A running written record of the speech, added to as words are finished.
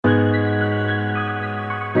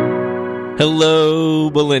Hello,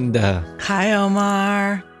 Belinda. Hi,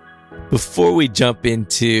 Omar. Before we jump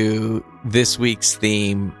into this week's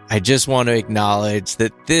theme, I just want to acknowledge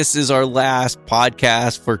that this is our last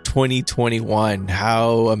podcast for 2021.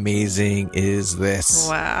 How amazing is this?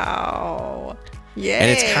 Wow. Yay. And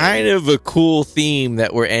it's kind of a cool theme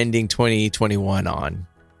that we're ending 2021 on.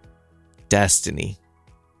 Destiny.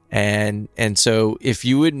 And so if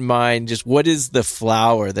you wouldn't mind, just what is the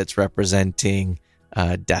flower that's representing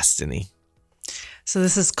destiny? So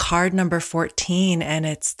this is card number 14, and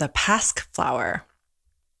it's the pasque flower.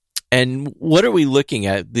 And what are we looking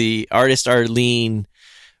at? The artist Arlene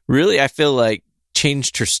really, I feel like,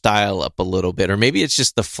 changed her style up a little bit, or maybe it's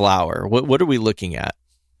just the flower. What are we looking at?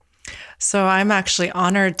 So I'm actually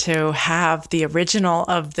honored to have the original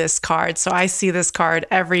of this card. So I see this card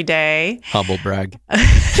every day. Humble brag.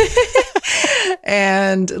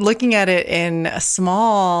 And looking at it in a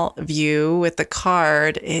small view with the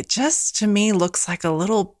card, it just to me looks like a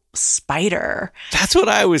little spider. That's what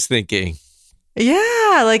I was thinking.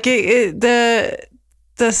 Yeah, like the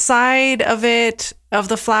side of it, of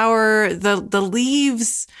the flower, the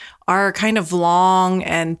leaves are kind of long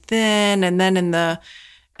and thin, and then in the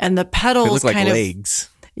petals they look like kind legs.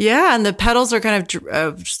 Yeah, and the petals are kind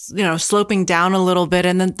of sloping down a little bit,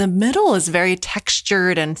 and then the middle is very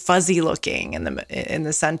textured and fuzzy looking in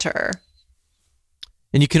the center.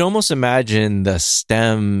 And you can almost imagine the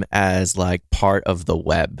stem as like part of the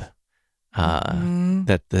web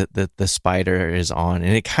that the spider is on,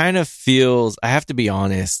 and it kind of feels. I have to be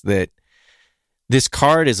honest that this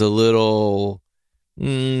card is a little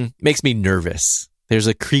makes me nervous. There's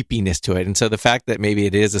a creepiness to it. And so the fact that maybe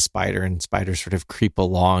it is a spider and spiders sort of creep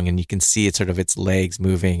along and you can see it sort of its legs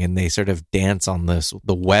moving and they sort of dance on the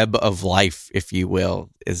web of life, if you will,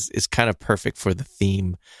 is kind of perfect for the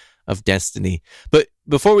theme of destiny. But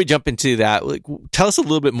before we jump into that, tell us a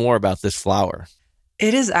little bit more about this flower.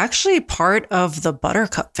 It is actually part of the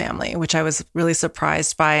buttercup family, which I was really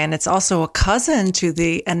surprised by. And it's also a cousin to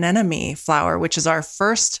the anemone flower, which is our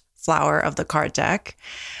first flower of the card deck.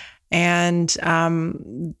 And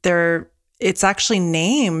it's actually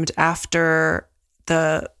named after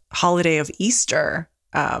the holiday of Easter.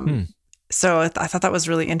 So I thought that was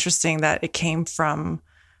really interesting that it came from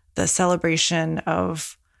the celebration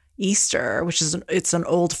of Easter, which is it's an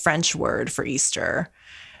old French word for Easter.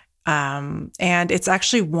 And it's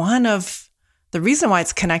actually one of the reason why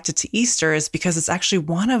it's connected to Easter is because it's actually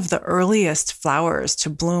one of the earliest flowers to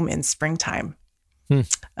bloom in springtime.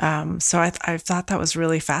 So I thought that was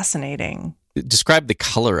really fascinating. Describe the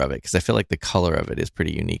color of it, because I feel like the color of it is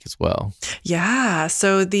pretty unique as well. Yeah.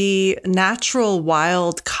 So the natural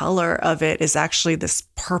wild color of it is actually this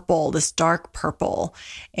purple, this dark purple.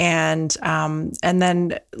 And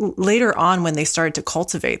then later on, when they started to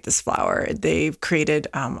cultivate this flower, they created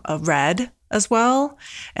a red as well.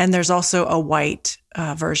 And there's also a white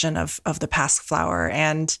version of the pasque flower.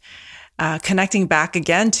 And connecting back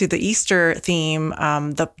again to the Easter theme,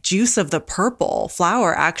 the juice of the purple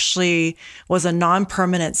flower actually was a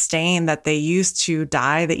non-permanent stain that they used to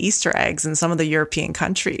dye the Easter eggs in some of the European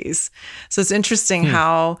countries. So it's interesting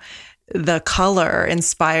how the color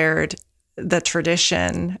inspired the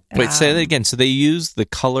tradition. Wait, say that again. So they use the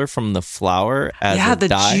color from the flower as a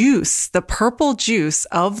dye? Juice, the purple juice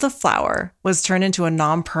of the flower was turned into a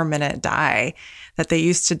non-permanent dye that they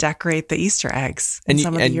used to decorate the Easter eggs in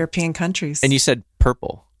some of the European countries. And you said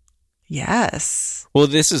purple. Yes. Well,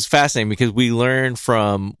 this is fascinating because we learned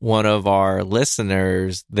from one of our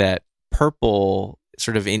listeners that purple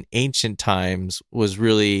sort of in ancient times was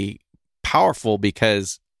really powerful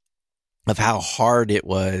because of how hard it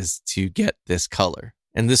was to get this color.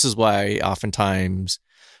 And this is why oftentimes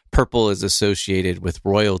purple is associated with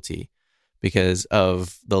royalty because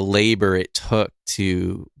of the labor it took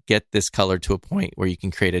to get this color to a point where you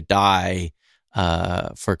can create a dye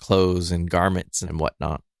for clothes and garments and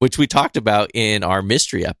whatnot, which we talked about in our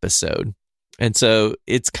mystery episode. And so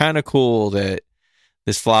it's kind of cool that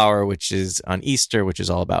this flower, which is on Easter, which is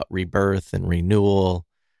all about rebirth and renewal.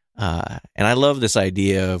 And I love this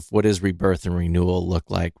idea of what does rebirth and renewal look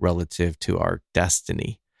like relative to our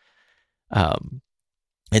destiny. And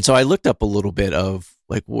so I looked up a little bit of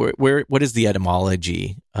like what is the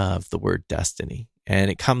etymology of the word destiny?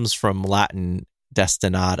 And it comes from Latin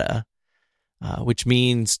destinata, which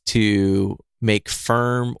means to make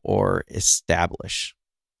firm or establish.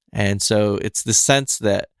 And so it's the sense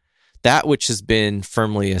that which has been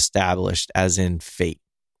firmly established as in fate.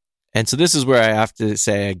 And so this is where I have to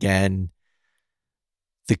say again,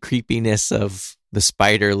 the creepiness of the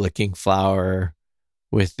spider-looking flower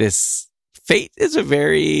with this fate is a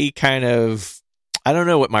very kind of, I don't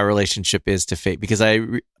know what my relationship is to fate because I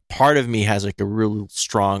part of me has like a real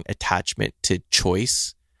strong attachment to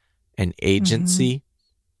choice and agency.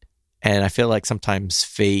 And I feel like sometimes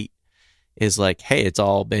fate is like, hey, it's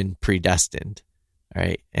all been predestined,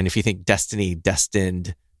 right? And if you think destiny,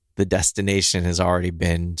 destined, the destination has already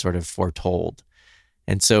been sort of foretold.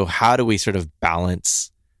 And so how do we sort of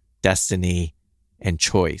balance destiny and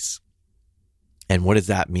choice? And what does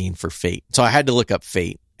that mean for fate? So I had to look up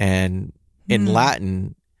fate. And in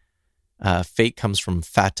Latin, fate comes from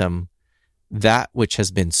fatum, that which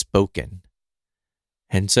has been spoken.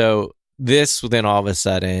 And so this then all of a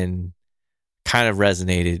sudden kind of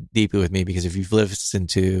resonated deeply with me, because if you've listened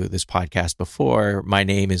to this podcast before, my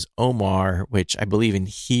name is Omar, which I believe in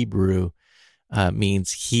Hebrew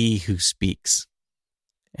means he who speaks.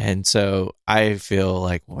 And so I feel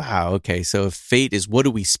like, wow, okay, so if fate is what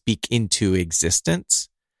do we speak into existence,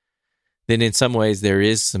 then in some ways there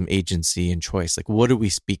is some agency and choice. Like, what are we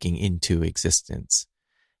speaking into existence?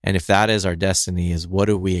 And if that is our destiny, is what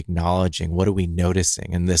are we acknowledging? What are we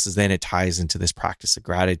noticing? And this is then it ties into this practice of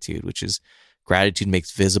gratitude, which is gratitude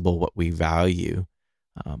makes visible what we value.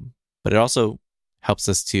 But it also helps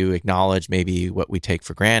us to acknowledge maybe what we take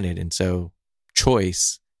for granted. And so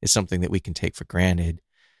choice is something that we can take for granted.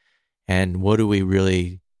 And what are we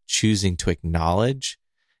really choosing to acknowledge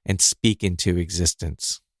and speak into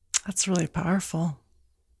existence? That's really powerful.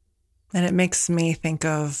 And it makes me think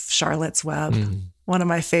of Charlotte's Web, one of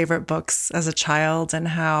my favorite books as a child, and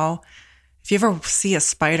how if you ever see a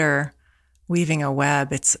spider weaving a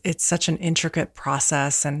web, it's such an intricate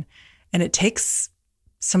process, and it takes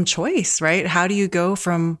some choice, right? How do you go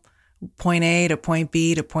from point A to point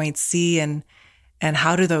B to point C, and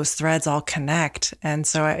how do those threads all connect? And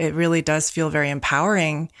so it really does feel very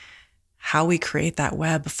empowering how we create that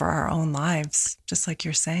web for our own lives, just like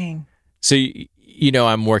you're saying. So,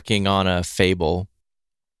 I'm working on a fable,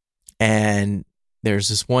 and there's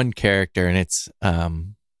this one character, and it's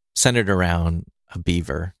centered around a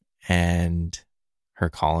beaver and her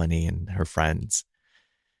colony and her friends.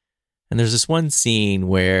 And there's this one scene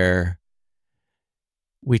where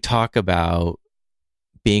we talk about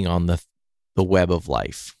being on the web of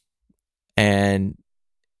life, and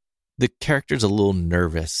the character's a little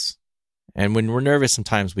nervous. And when we're nervous,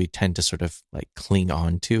 sometimes we tend to sort of like cling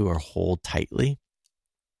on to or hold tightly.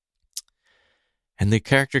 And the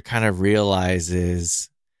character kind of realizes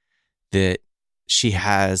that she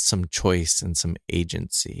has some choice and some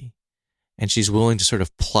agency. And she's willing to sort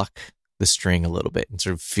of pluck the string a little bit and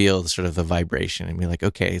sort of feel sort of the vibration and be like,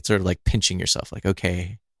 okay, it's sort of like pinching yourself. Like,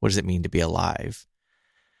 okay, what does it mean to be alive?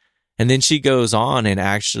 And then she goes on and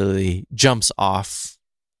actually jumps off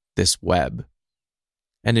this web.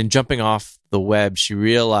 And in jumping off the web, she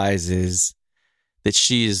realizes that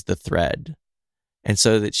she is the thread. And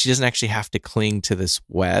so that she doesn't actually have to cling to this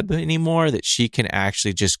web anymore, that she can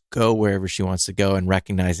actually just go wherever she wants to go, and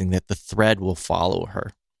recognizing that the thread will follow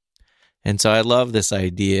her. And so I love this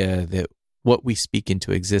idea that what we speak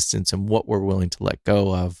into existence and what we're willing to let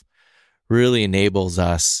go of really enables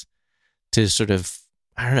us to sort of,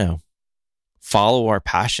 follow our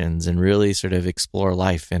passions and really sort of explore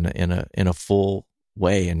life in a full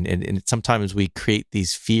way. And sometimes we create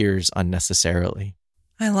these fears unnecessarily.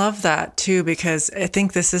 I love that too, because I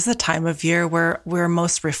think this is the time of year where we're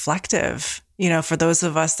most reflective. For those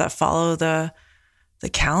of us that follow the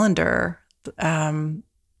calendar,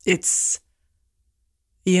 it's,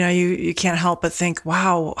 you can't help but think,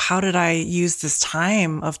 wow, how did I use this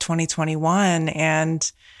time of 2021?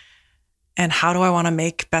 And how do I want to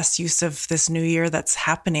make best use of this new year that's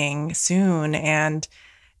happening soon? And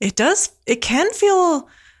it can feel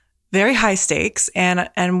very high stakes. And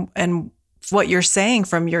what you're saying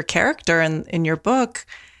from your character in your book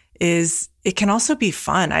is it can also be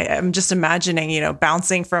fun. I'm just imagining,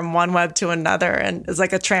 bouncing from one web to another, and it's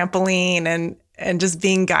like a trampoline, and just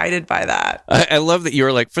being guided by that. I love that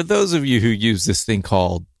you're like, for those of you who use this thing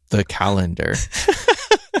called the calendar.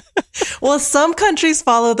 Well, some countries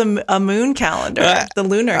follow a moon calendar, the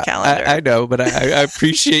lunar calendar. I know, but I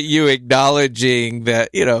appreciate you acknowledging that,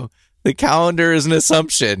 the calendar is an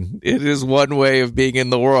assumption. It is one way of being in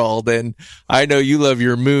the world. And I know you love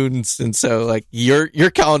your moons. And so like your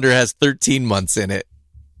calendar has 13 months in it.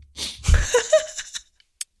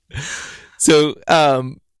 So,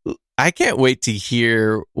 I can't wait to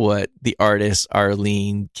hear what the artist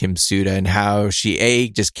Arlene Kimsuda and how she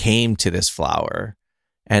just came to this flower,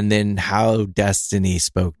 and then how destiny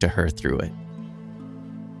spoke to her through it.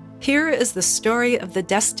 Here is the story of the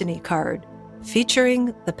Destiny card,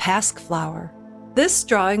 featuring the Pasque flower. This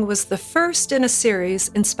drawing was the first in a series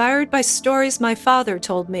inspired by stories my father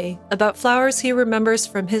told me about flowers he remembers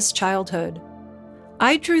from his childhood.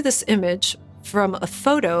 I drew this image from a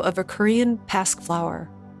photo of a Korean pask flower,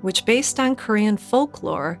 which based on Korean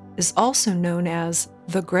folklore is also known as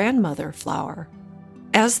the grandmother flower.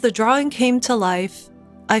 As the drawing came to life,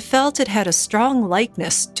 I felt it had a strong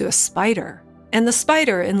likeness to a spider, and the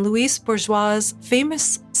spider in Louis Bourgeois'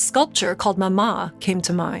 famous sculpture called Mama came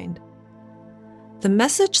to mind. The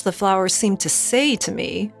message the flower seemed to say to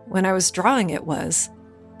me when I was drawing it was,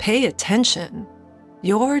 "Pay attention.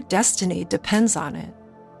 Your destiny depends on it."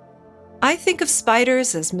 I think of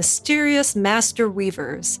spiders as mysterious master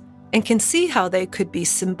weavers and can see how they could be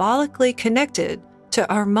symbolically connected to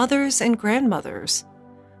our mothers and grandmothers,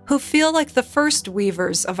 who feel like the first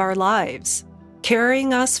weavers of our lives,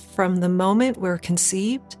 carrying us from the moment we're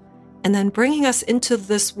conceived and then bringing us into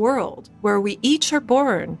this world where we each are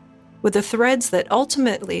born with the threads that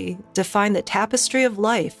ultimately define the tapestry of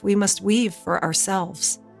life we must weave for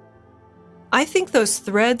ourselves. I think those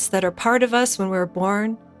threads that are part of us when we're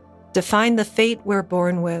born define the fate we're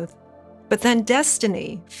born with, but then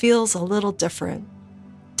destiny feels a little different.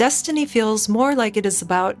 Destiny feels more like it is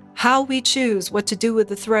about how we choose what to do with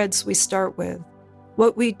the threads we start with,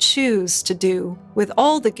 what we choose to do with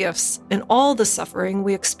all the gifts and all the suffering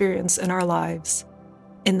we experience in our lives.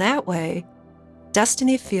 In that way,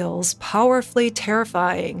 destiny feels powerfully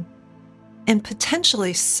terrifying and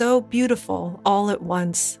potentially so beautiful all at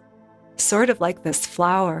once, sort of like this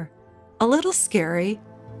flower, a little scary,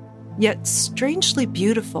 yet strangely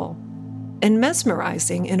beautiful and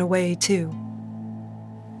mesmerizing in a way too.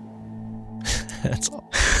 That's all.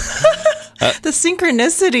 The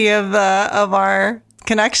synchronicity of our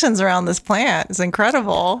connections around this plant is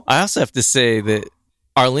incredible. I also have to say that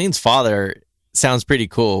Arlene's father sounds pretty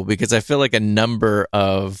cool, because I feel like a number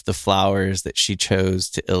of the flowers that she chose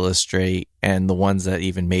to illustrate and the ones that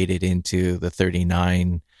even made it into the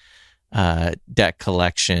 39 deck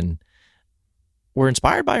collection were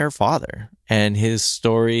inspired by her father and his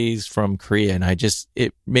stories from Korea. And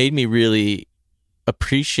it made me really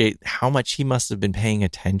appreciate how much he must have been paying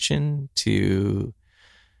attention to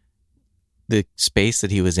the space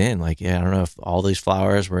that he was in. Like, I don't know if all these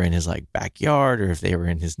flowers were in his like backyard or if they were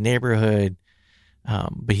in his neighborhood.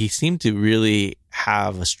 But he seemed to really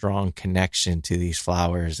have a strong connection to these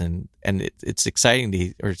flowers. And it's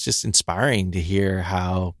exciting or it's just inspiring to hear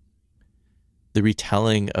how the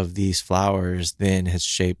retelling of these flowers then has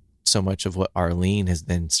shaped so much of what Arlene has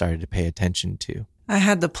then started to pay attention to. I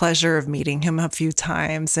had the pleasure of meeting him a few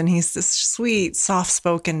times, and he's this sweet,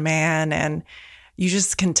 soft-spoken man, and you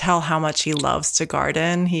just can tell how much he loves to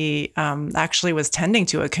garden. He actually was tending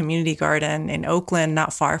to a community garden in Oakland,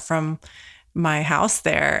 not far from my house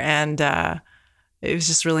there, and it was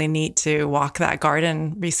just really neat to walk that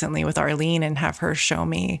garden recently with Arlene and have her show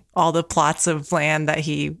me all the plots of land that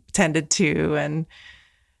he tended to.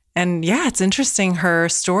 And yeah, it's interesting, her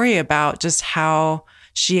story about just how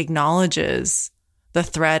she acknowledges the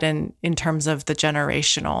thread in terms of the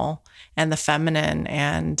generational and the feminine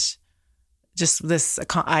and just this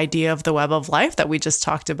idea of the web of life that we just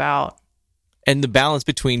talked about. And the balance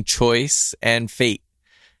between choice and fate.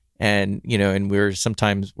 And, and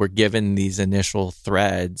we're given these initial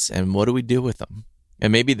threads, and what do we do with them?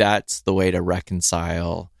 And maybe that's the way to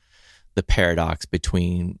reconcile the paradox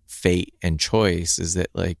between fate and choice, is that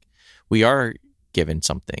like we are given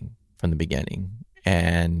something from the beginning,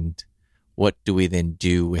 and what do we then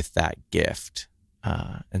do with that gift?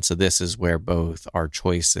 And so this is where both our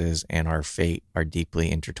choices and our fate are deeply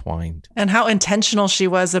intertwined. And how intentional she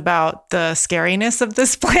was about the scariness of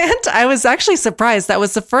this plant. I was actually surprised. That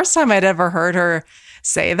was the first time I'd ever heard her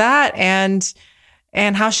say that. And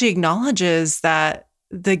how she acknowledges that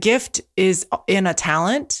the gift is in a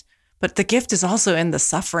talent, but the gift is also in the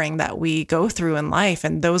suffering that we go through in life.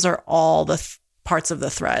 And those are all the parts of the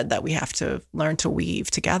thread that we have to learn to weave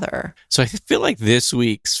together. So I feel like this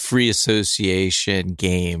week's free association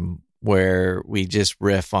game, where we just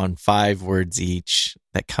riff on 5 words each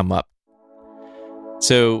that come up.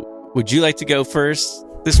 So would you like to go first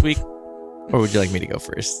this week, or would you like me to go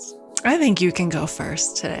first? I think you can go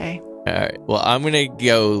first today. All right. Well, I'm going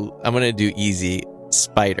to do easy.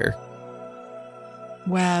 Spider.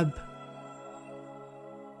 Web.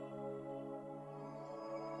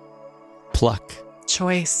 Pluck.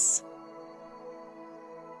 Choice.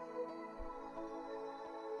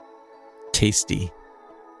 Tasty.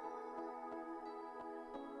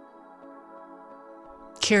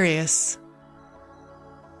 Curious.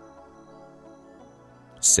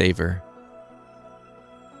 Savor.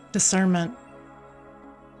 Discernment.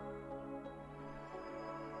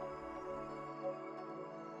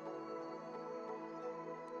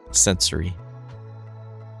 Sensory.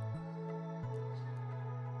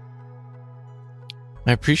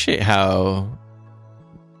 I appreciate how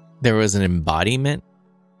there was an embodiment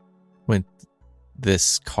with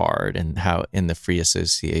this card and how in the free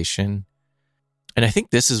association. And I think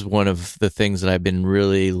this is one of the things that I've been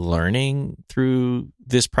really learning through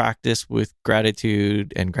this practice with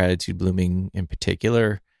gratitude and gratitude blooming in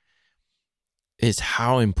particular, is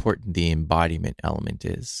how important the embodiment element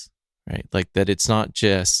is, right? Like that it's not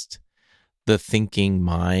just the thinking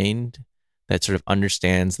mind that sort of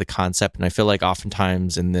understands the concept. And I feel like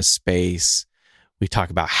oftentimes in this space, we talk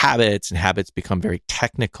about habits and habits become very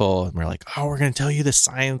technical. And we're like, oh, we're going to tell you the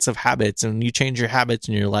science of habits, and you change your habits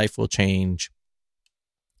and your life will change.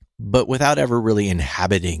 But without ever really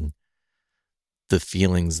inhabiting the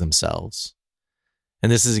feelings themselves.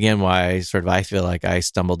 And this is again why I feel like I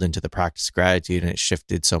stumbled into the practice of gratitude and it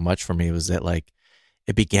shifted so much for me, was that like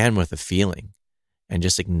it began with a feeling and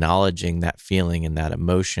just acknowledging that feeling and that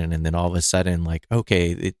emotion. And then all of a sudden, like,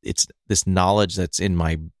 okay, it's this knowledge that's in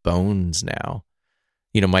my bones now.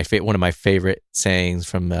 You know, one of my favorite sayings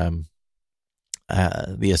from the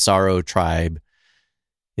Asaro tribe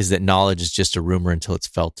is that knowledge is just a rumor until it's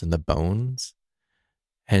felt in the bones.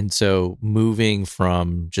 And so moving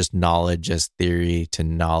from just knowledge as theory to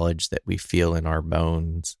knowledge that we feel in our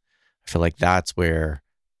bones, I feel like that's where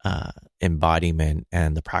embodiment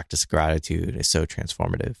and the practice of gratitude is so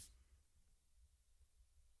transformative.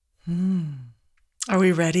 Are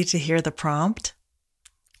we ready to hear the prompt?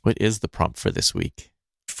 What is the prompt for this week?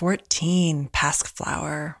 14, Pasque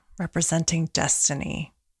flower, representing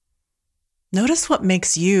destiny. Notice what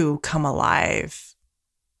makes you come alive.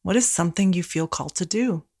 What is something you feel called to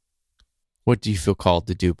do? What do you feel called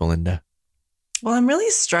to do, Belinda? Well, I'm really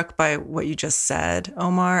struck by what you just said,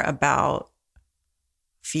 Omar, about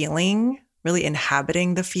feeling, really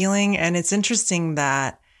inhabiting the feeling. And it's interesting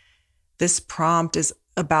that this prompt is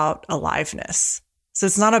about aliveness. So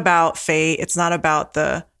it's not about fate. It's not about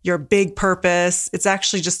your big purpose. It's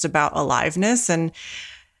actually just about aliveness. And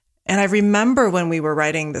I remember when we were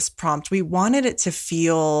writing this prompt, we wanted it to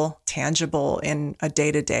feel tangible in a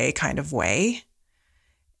day-to-day kind of way.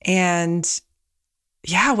 And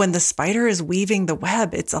yeah, when the spider is weaving the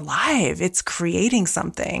web, it's alive. It's creating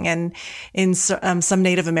something. And in some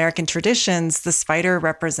Native American traditions, the spider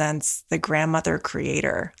represents the grandmother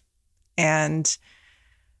creator. And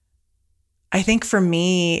I think for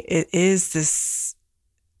me, it is this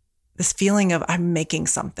feeling of I'm making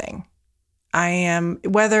something. I am,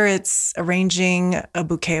 whether it's arranging a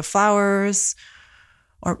bouquet of flowers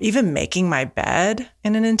or even making my bed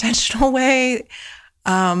in an intentional way,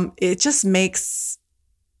 it just makes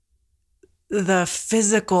the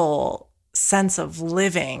physical sense of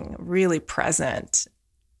living really present.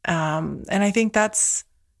 And I think it's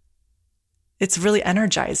really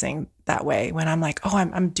energizing that way when I'm like, oh,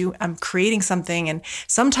 I'm creating something. And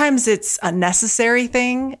sometimes it's a necessary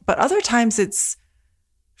thing, but other times it's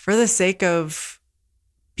for the sake of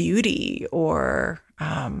beauty or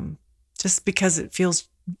just because it feels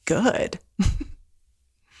good.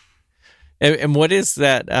 And what is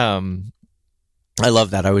that? I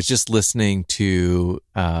love that. I was just listening to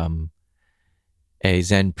a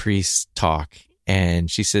Zen priest talk,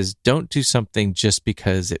 and she says, don't do something just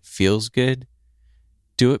because it feels good.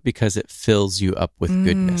 Do it because it fills you up with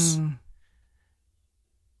goodness.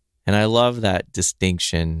 And I love that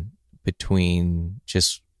distinction between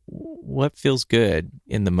just what feels good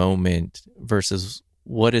in the moment versus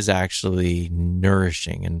what is actually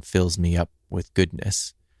nourishing and fills me up with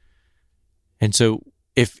goodness. And so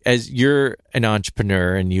if, as you're an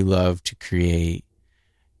entrepreneur and you love to create,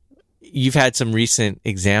 you've had some recent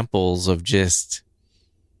examples of just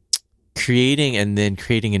creating and then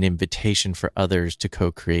creating an invitation for others to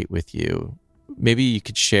co-create with you. Maybe you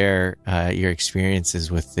could share your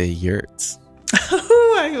experiences with the yurts.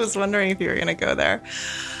 I was wondering if you were going to go there.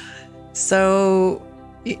 So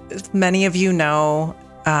many of you know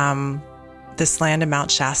this land in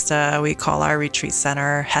Mount Shasta, we call our retreat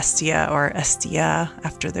center Hestia or Estia,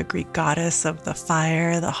 after the Greek goddess of the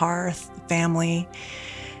fire, the hearth, the family.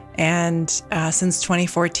 And since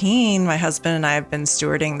 2014, my husband and I have been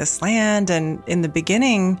stewarding this land. And in the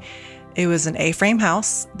beginning, it was an A-frame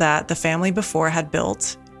house that the family before had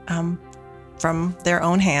built from their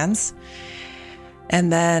own hands. And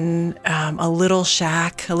then a little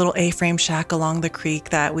shack, a little A-frame shack along the creek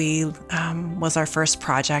that we was our first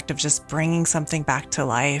project of just bringing something back to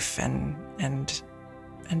life and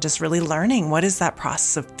just really learning what is that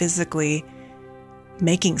process of physically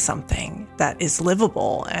making something that is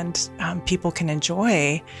livable and people can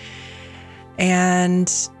enjoy. And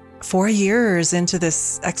 4 years into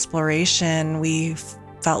this exploration, we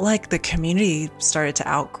felt like the community started to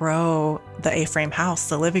outgrow the A-frame house,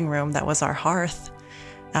 the living room that was our hearth.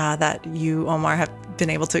 that you, Omar, have been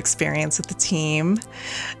able to experience with the team.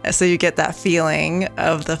 So you get that feeling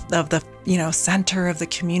of the center of the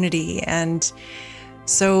community. And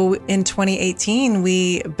so in 2018,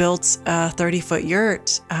 we built a 30-foot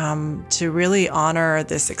yurt to really honor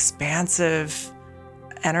this expansive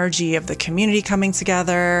energy of the community coming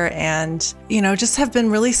together, and just have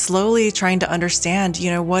been really slowly trying to understand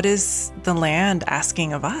what is the land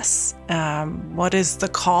asking of us, what is the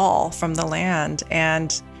call from the land.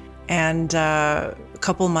 And a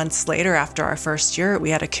couple months later, after our first yurt,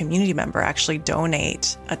 we had a community member actually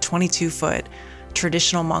donate a 22-foot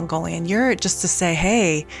traditional Mongolian yurt, just to say,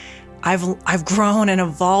 hey, I've grown and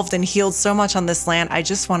evolved and healed so much on this land. I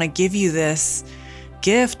just want to give you this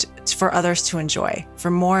gift for others to enjoy, for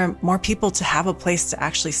more people to have a place to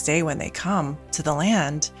actually stay when they come to the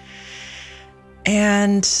land.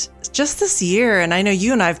 And just this year, and I know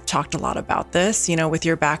you and I've talked a lot about this, with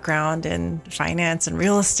your background in finance and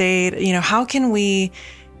real estate, how can we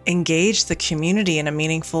engage the community in a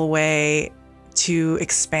meaningful way to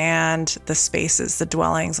expand the spaces, the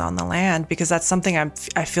dwellings on the land? Because that's something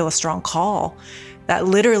I feel a strong call, that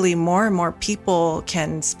literally more and more people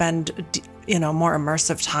can spend more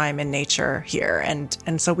immersive time in nature here.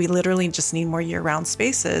 And so we literally just need more year-round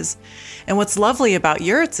spaces. And what's lovely about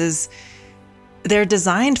yurts is they're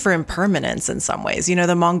designed for impermanence in some ways.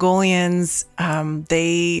 The Mongolians,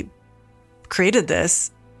 they created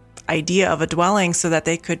this idea of a dwelling so that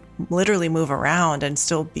they could literally move around and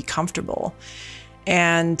still be comfortable.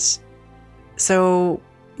 And so,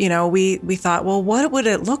 we thought, well, what would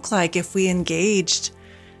it look like if we engaged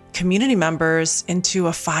community members into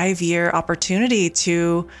a 5-year opportunity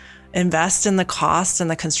to invest in the cost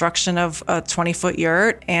and the construction of a 20-foot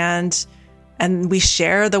yurt, and we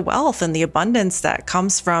share the wealth and the abundance that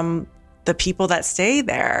comes from the people that stay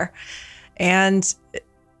there. And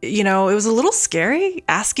it was a little scary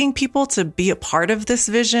asking people to be a part of this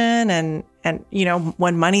vision, and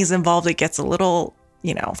when money's involved, it gets a little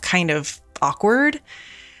kind of awkward.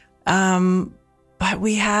 But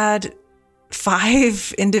we had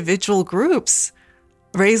 5 individual groups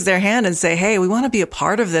raise their hand and say, hey, we want to be a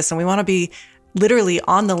part of this, and we want to be literally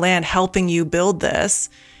on the land helping you build this.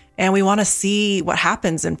 And we want to see what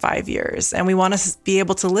happens in 5 years. And we want to be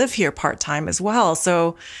able to live here part-time as well.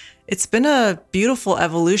 So it's been a beautiful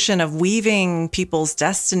evolution of weaving people's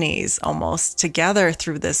destinies almost together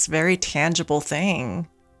through this very tangible thing.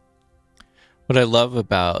 What I love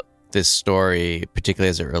about this story, particularly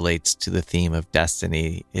as it relates to the theme of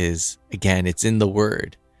destiny, is, again, it's in the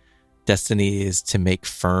word. Destiny is to make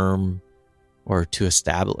firm or to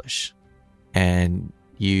establish. And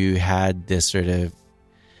you had this sort of,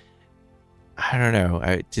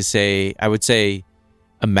 I would say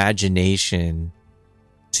imagination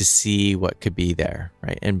to see what could be there,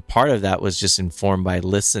 right? And part of that was just informed by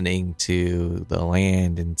listening to the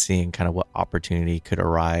land and seeing kind of what opportunity could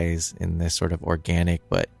arise in this sort of organic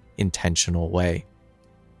but intentional way.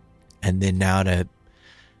 And then now to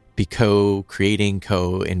be co-creating,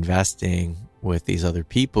 co-investing with these other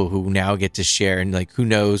people who now get to share, and who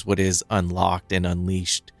knows what is unlocked and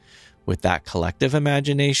unleashed with that collective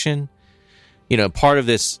imagination. Part of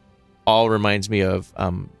this all reminds me of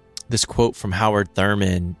this quote from Howard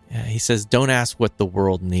Thurman. He says, "Don't ask what the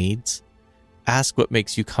world needs. Ask what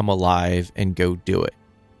makes you come alive and go do it.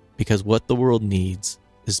 Because what the world needs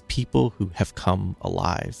is people who have come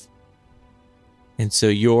alive." And so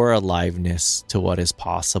your aliveness to what is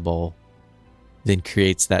possible then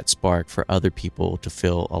creates that spark for other people to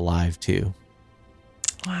feel alive too.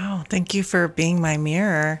 Wow. Thank you for being my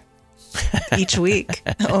mirror each week,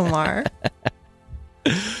 Omar.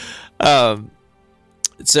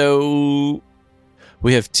 So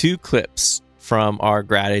we have 2 clips from our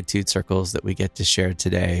gratitude circles that we get to share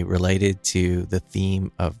today related to the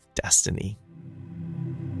theme of destiny.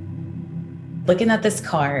 Looking at this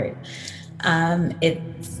card,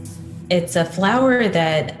 it's a flower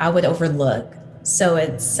that I would overlook. So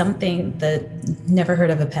it's something that never heard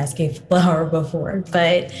of a Pasque flower before,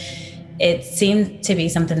 but it seemed to be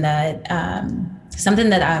something that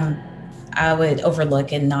I would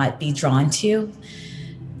overlook and not be drawn to.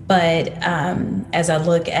 But as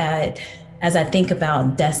I think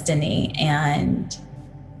about destiny and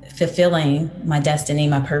fulfilling my destiny,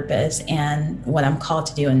 my purpose, and what I'm called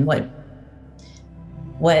to do, and what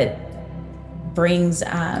brings,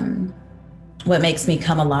 what makes me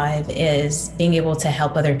come alive is being able to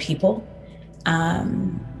help other people.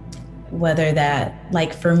 Whether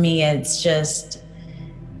that, for me, it's just,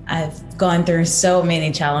 I've gone through so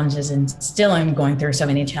many challenges and still am going through so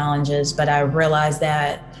many challenges, but I realized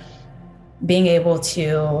that being able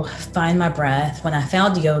to find my breath when I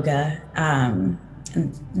found yoga,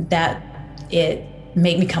 that it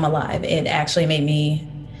made me come alive. It actually made me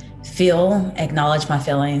feel, acknowledge my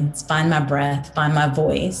feelings, find my breath, find my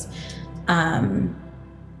voice.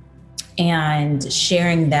 And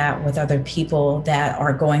sharing that with other people that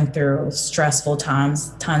are going through stressful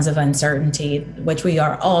times of uncertainty, which we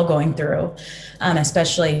are all going through,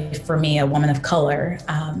 especially for me, a woman of color,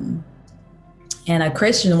 and a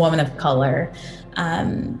Christian woman of color.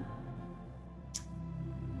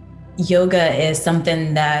 Yoga is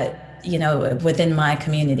something that, within my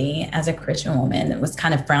community as a Christian woman, it was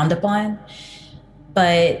kind of frowned upon.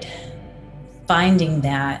 But finding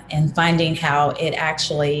that and finding how it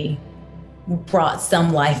actually brought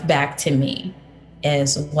some life back to me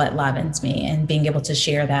is what livens me, and being able to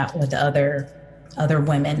share that with other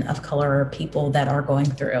women of color or people that are going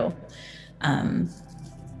through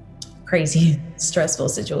crazy, stressful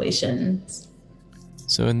situations.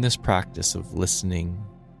 So in this practice of listening,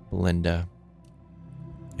 Belinda,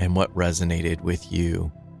 and what resonated with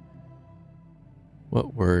you,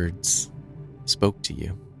 what words spoke to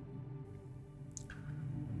you?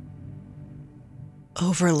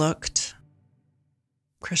 Overlooked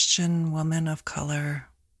Christian woman of color,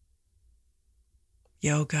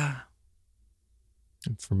 yoga.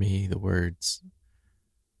 And for me, the words,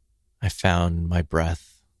 I found my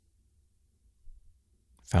breath,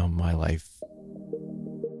 found my life.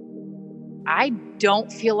 I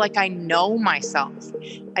don't feel like I know myself.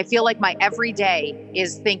 I feel like my everyday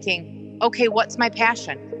is thinking, okay, what's my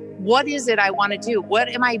passion? What is it I want to do? What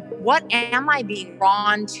am I being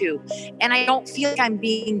drawn to? And I don't feel like I'm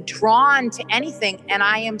being drawn to anything. And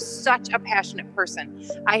I am such a passionate person.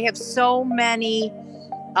 I have so many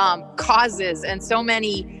causes and so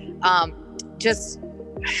many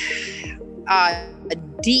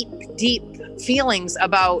deep feelings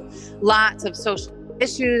about lots of social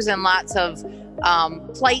issues and lots of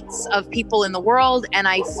plights of people in the world. And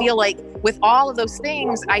I feel like with all of those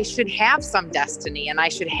things, I should have some destiny, and I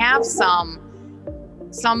should have some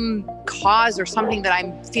cause or something that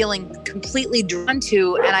I'm feeling completely drawn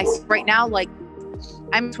to. And I right now, like,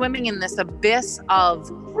 I'm swimming in this abyss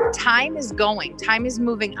of time is going, time is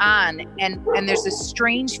moving on. And there's this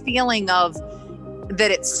strange feeling of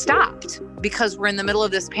that it stopped because we're in the middle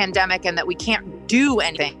of this pandemic and that we can't do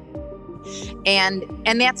anything.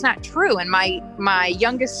 And that's not true. And my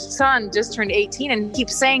youngest son just turned 18 and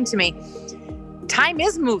keeps saying to me, time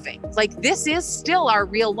is moving. Like, this is still our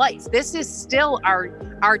real life. This is still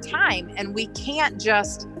our time. And we can't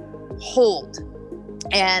just hold.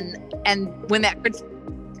 And when that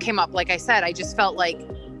came up, like I said, I just felt like,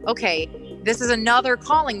 okay, this is another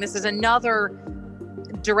calling. This is another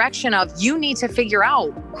direction of you need to figure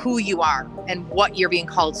out who you are and what you're being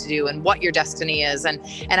called to do and what your destiny is. And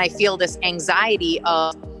I feel this anxiety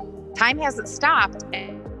of time hasn't stopped.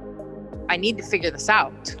 I need to figure this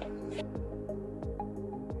out.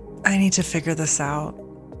 I need to figure this out.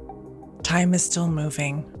 Time is still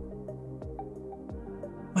moving.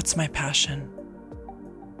 What's my passion?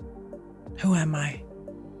 Who am I?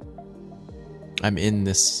 I'm in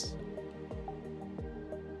this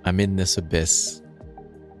abyss.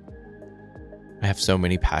 I have so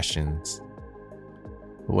many passions.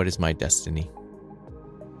 But what is my destiny?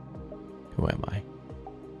 Who am I?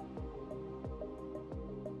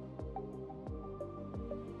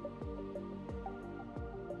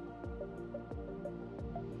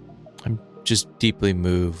 I'm just deeply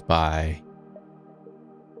moved by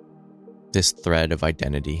this thread of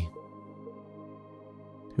identity.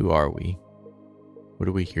 Who are we? What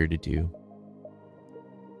are we here to do?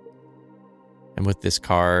 And with this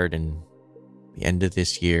card and the end of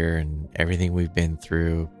this year and everything we've been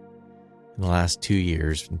through in the last 2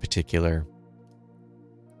 years in particular,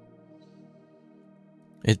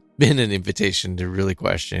 it's been an invitation to really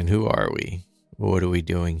question, who are we? What are we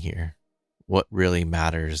doing here? What really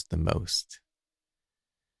matters the most?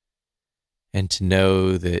 And to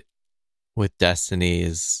know that with destiny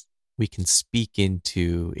is we can speak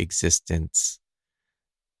into existence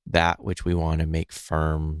that which we want to make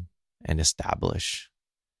firm and establish.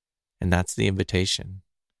 And that's the invitation.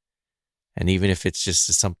 And even if it's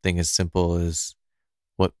just something as simple as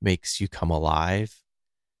what makes you come alive,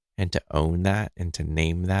 and to own that and to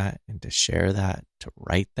name that and to share that, to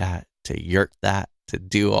write that, to yerk that, to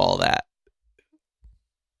do all that.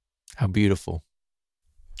 How beautiful.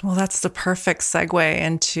 Well, that's the perfect segue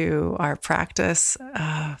into our practice,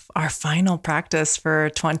 our final practice for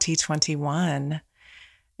 2021.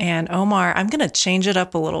 And Omar, I'm going to change it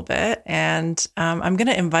up a little bit, and I'm going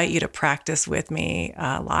to invite you to practice with me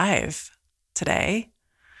live today.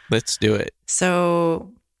 Let's do it.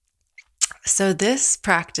 So this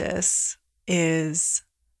practice is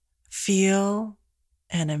feel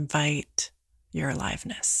and invite your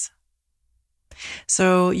aliveness.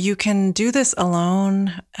 So you can do this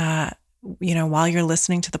alone, while you're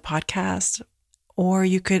listening to the podcast, or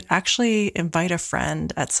you could actually invite a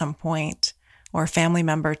friend at some point or a family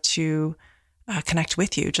member to connect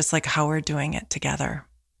with you, just like how we're doing it together.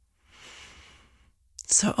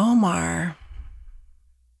 So Omar,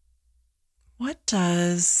 what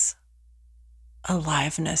does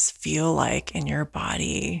aliveness feel like in your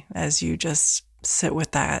body as you just sit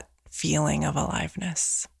with that feeling of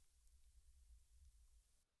aliveness?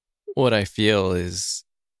 What I feel is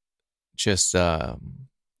just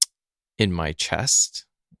in my chest,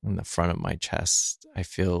 in the front of my chest, I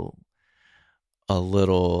feel a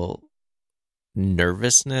little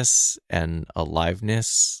nervousness and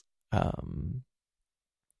aliveness.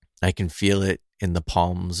 I can feel it in the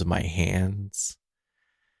palms of my hands,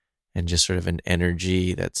 and just sort of an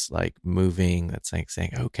energy that's like moving, that's like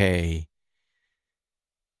saying, okay,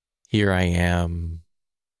 here I am.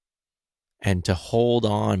 And to hold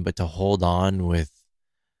on, but to hold on with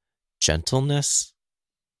gentleness.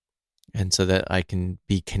 And so that I can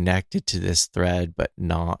be connected to this thread, but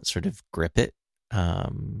not sort of grip it,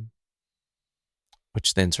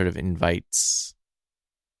 which then sort of invites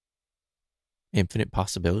infinite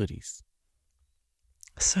possibilities.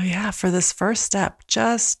 So yeah, for this first step,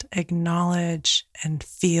 just acknowledge and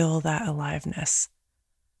feel that aliveness.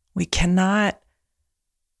 We cannot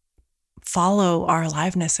follow our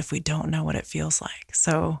aliveness if we don't know what it feels like.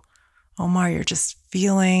 So Omar, you're just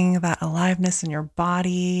feeling that aliveness in your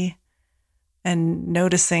body and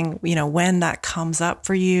noticing, when that comes up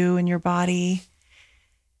for you in your body.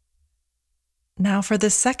 Now for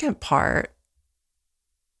the second part,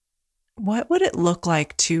 what would it look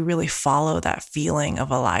like to really follow that feeling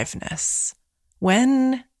of aliveness?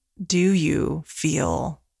 When do you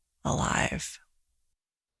feel alive?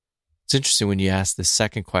 It's interesting when you ask the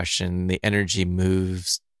second question, the energy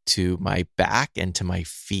moves to my back and to my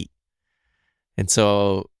feet. And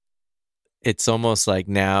so it's almost like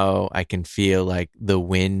now I can feel like the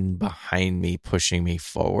wind behind me pushing me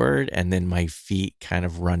forward, and then my feet kind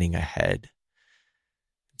of running ahead.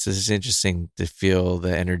 So it's interesting to feel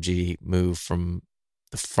the energy move from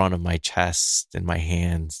the front of my chest and my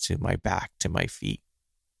hands to my back to my feet.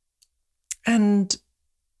 And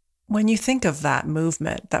when you think of that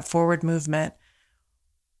movement, that forward movement,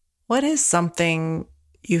 what is something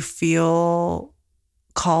you feel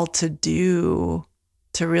called to do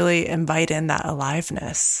to really invite in that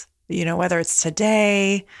aliveness? Whether it's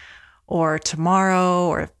today or tomorrow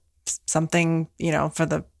or something, for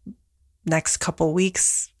the next couple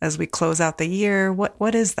weeks as we close out the year,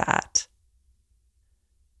 what is that?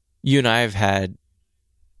 You and I have had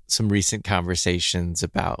some recent conversations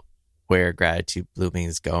about where Gratitude Blooming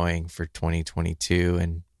is going for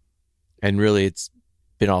 2022. And really it's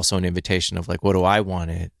been also an invitation of like, what do I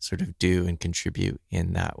want to sort of do and contribute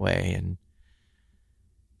in that way? And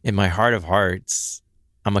in my heart of hearts,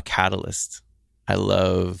 I'm a catalyst. I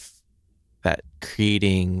love that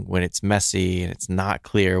creating when it's messy and it's not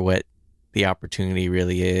clear what the opportunity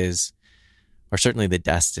really is, or certainly the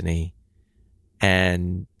destiny,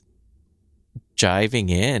 and jiving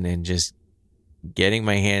in and just getting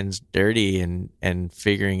my hands dirty and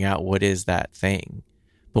figuring out what is that thing.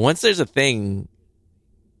 But once there's a thing,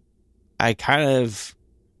 I kind of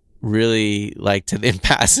really like to then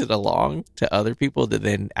pass it along to other people to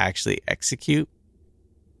then actually execute.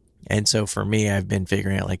 And so for me, I've been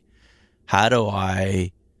figuring out like, how do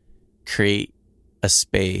I create a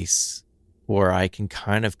space where I can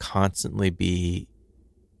kind of constantly be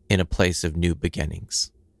in a place of new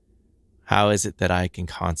beginnings? How is it that I can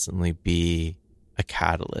constantly be a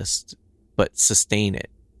catalyst, but sustain it?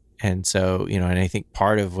 And so, and I think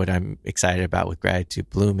part of what I'm excited about with Gratitude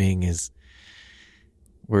Blooming is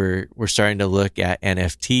we're starting to look at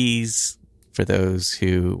NFTs, for those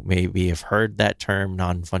who maybe have heard that term,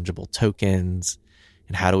 non-fungible tokens,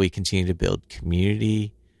 and how do we continue to build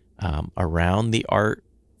community around the art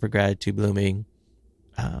for Gratitude Blooming,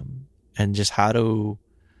 and just how do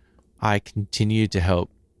I continue to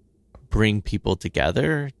help bring people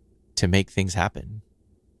together to make things happen.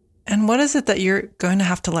 And what is it that you're going to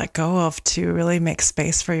have to let go of to really make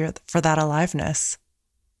space for that aliveness?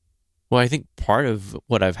 Well, I think part of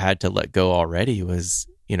what I've had to let go already was,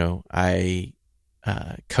 I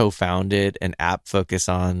co-founded an app focused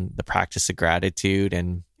on the practice of gratitude.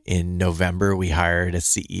 And in November, we hired a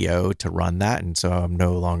CEO to run that. And so I'm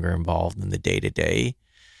no longer involved in the day-to-day.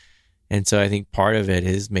 And so I think part of it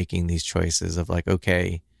is making these choices of like,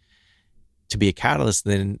 okay, to be a catalyst,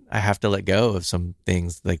 then I have to let go of some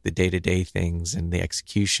things like the day-to-day things and the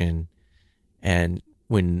execution. And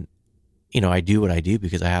when I do what I do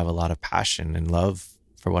because I have a lot of passion and love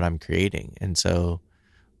for what I'm creating. And so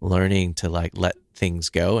learning to like let things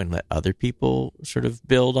go and let other people sort of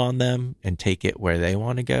build on them and take it where they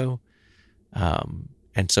want to go.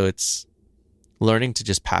 And so it's learning to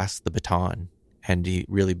just pass the baton and to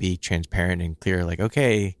really be transparent and clear, like,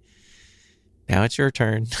 okay, now it's your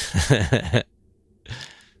turn.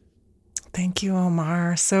 Thank you,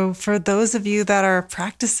 Omar. So for those of you that are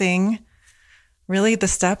practicing, really the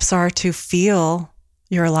steps are to feel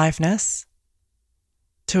your aliveness,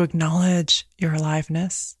 to acknowledge your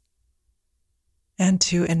aliveness, and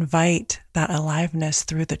to invite that aliveness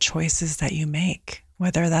through the choices that you make,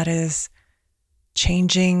 whether that is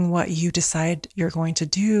changing what you decide you're going to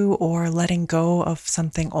do or letting go of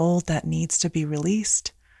something old that needs to be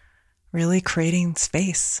released, really creating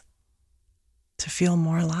space to feel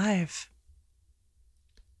more alive,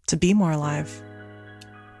 to be more alive.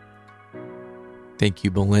 Thank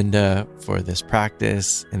you, Belinda, for this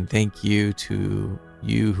practice. And thank you to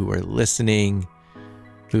you who are listening,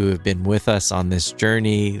 who have been with us on this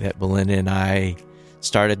journey that Belinda and I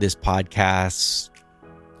started this podcast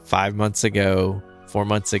 4 months ago.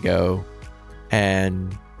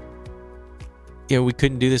 And, we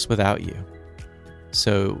couldn't do this without you.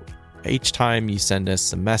 So each time you send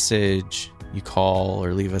us a message, you call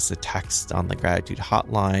or leave us a text on the gratitude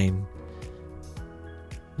hotline,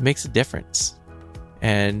 it makes a difference.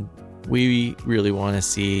 And we really want to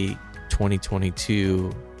see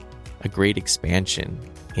 2022 a great expansion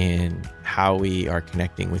in how we are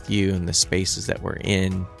connecting with you and the spaces that we're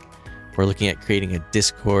in. We're looking at creating a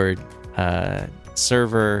Discord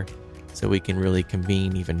server so we can really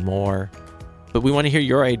convene even more. But we want to hear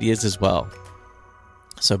your ideas as well.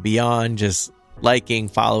 So beyond just liking,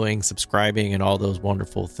 following, subscribing, and all those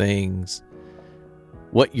wonderful things,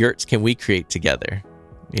 what yurts can we create together?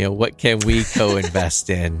 What can we co-invest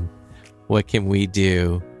in? What can we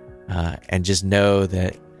do? And just know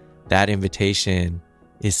that that invitation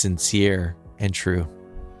is sincere and true.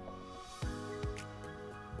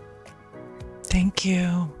 Thank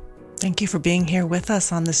you. Thank you for being here with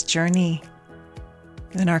us on this journey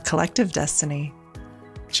in our collective destiny.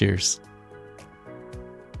 Cheers.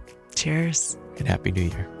 Cheers. And Happy New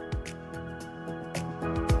Year.